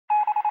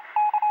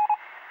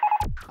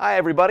Hi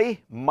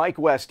everybody, Mike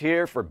West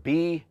here for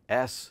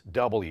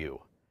BSW.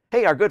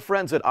 Hey, our good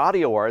friends at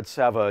AudioArts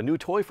have a new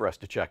toy for us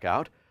to check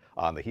out.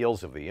 On the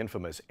heels of the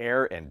infamous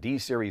Air and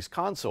D-Series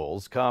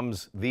consoles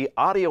comes the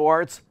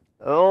AudioArts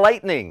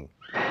Lightning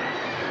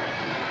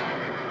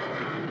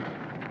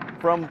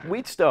from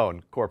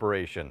Wheatstone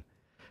Corporation.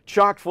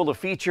 Chock full of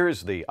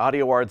features, the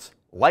AudioArts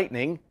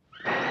Lightning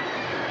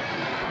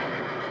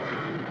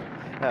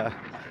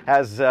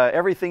has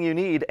everything you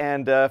need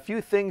and a few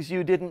things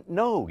you didn't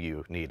know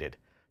you needed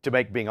to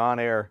make being on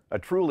air a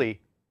truly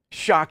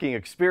shocking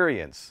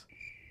experience.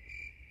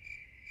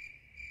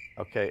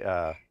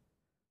 Okay,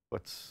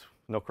 what's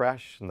no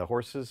crash and the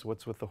horses?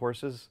 What's with the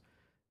horses?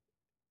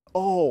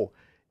 Oh,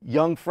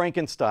 Young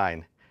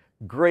Frankenstein.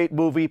 Great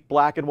movie,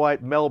 black and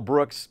white, Mel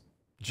Brooks,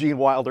 Gene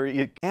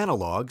Wilder.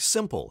 Analog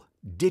simple,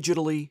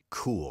 digitally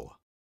cool.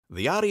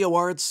 The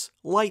AudioArts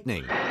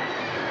Lightning.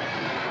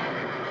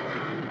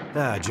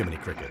 Jiminy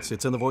Crickets,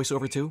 it's in the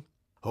voiceover too?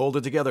 Hold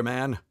it together,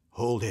 man.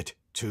 Hold it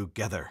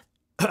together.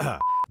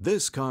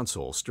 This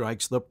console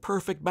strikes the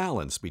perfect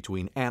balance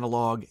between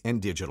analog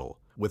and digital,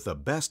 with the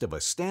best of a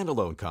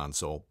standalone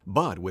console,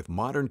 but with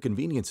modern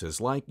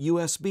conveniences like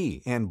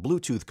USB and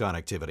Bluetooth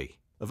connectivity.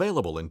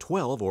 Available in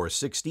 12 or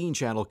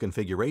 16-channel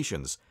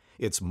configurations,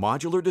 its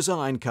modular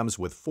design comes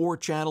with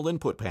 4-channel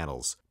input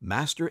panels,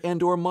 master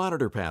and/or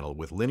monitor panel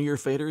with linear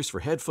faders for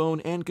headphone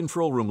and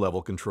control room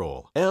level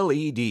control,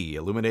 LED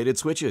illuminated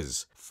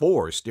switches,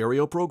 4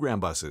 stereo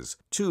program buses,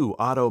 2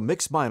 auto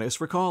mix-minus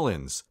for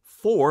call-ins,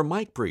 4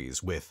 mic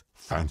pre's with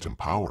phantom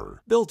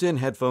power, built-in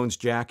headphones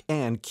jack,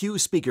 and Q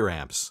speaker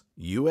amps.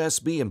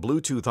 USB and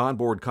Bluetooth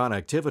onboard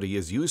connectivity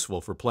is useful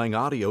for playing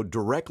audio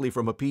directly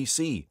from a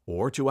PC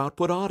or to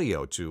output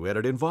audio to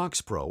edit in Vox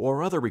Pro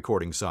or other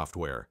recording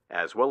software,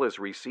 as well as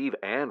receive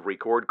and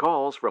record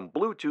calls from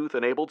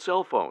Bluetooth-enabled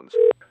cell phones.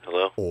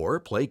 Hello? Or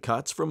play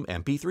cuts from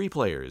MP3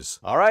 players.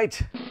 All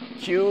right,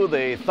 cue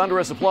the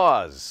thunderous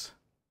applause.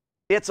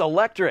 It's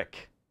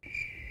electric.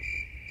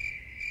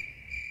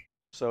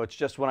 So it's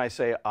just when I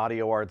say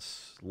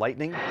AudioArts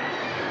Lightning?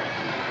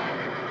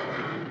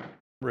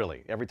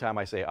 Really, every time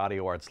I say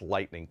AudioArts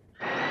Lightning.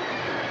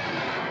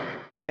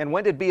 And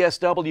when did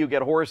BSW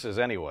get horses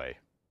anyway?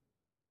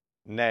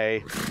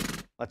 Nay,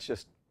 let's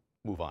just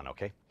move on,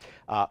 okay?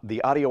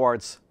 The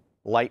AudioArts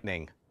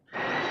Lightning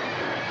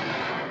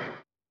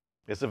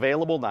is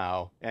available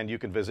now, and you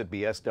can visit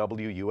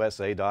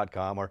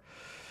bswusa.com or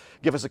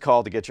give us a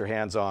call to get your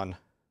hands on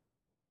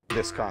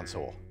this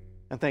console.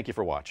 And thank you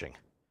for watching.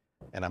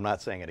 And I'm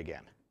not saying it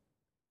again.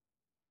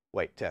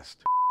 Wait,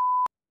 test.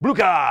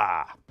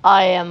 Blucher!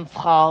 I am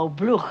Frau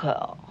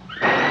Blucher.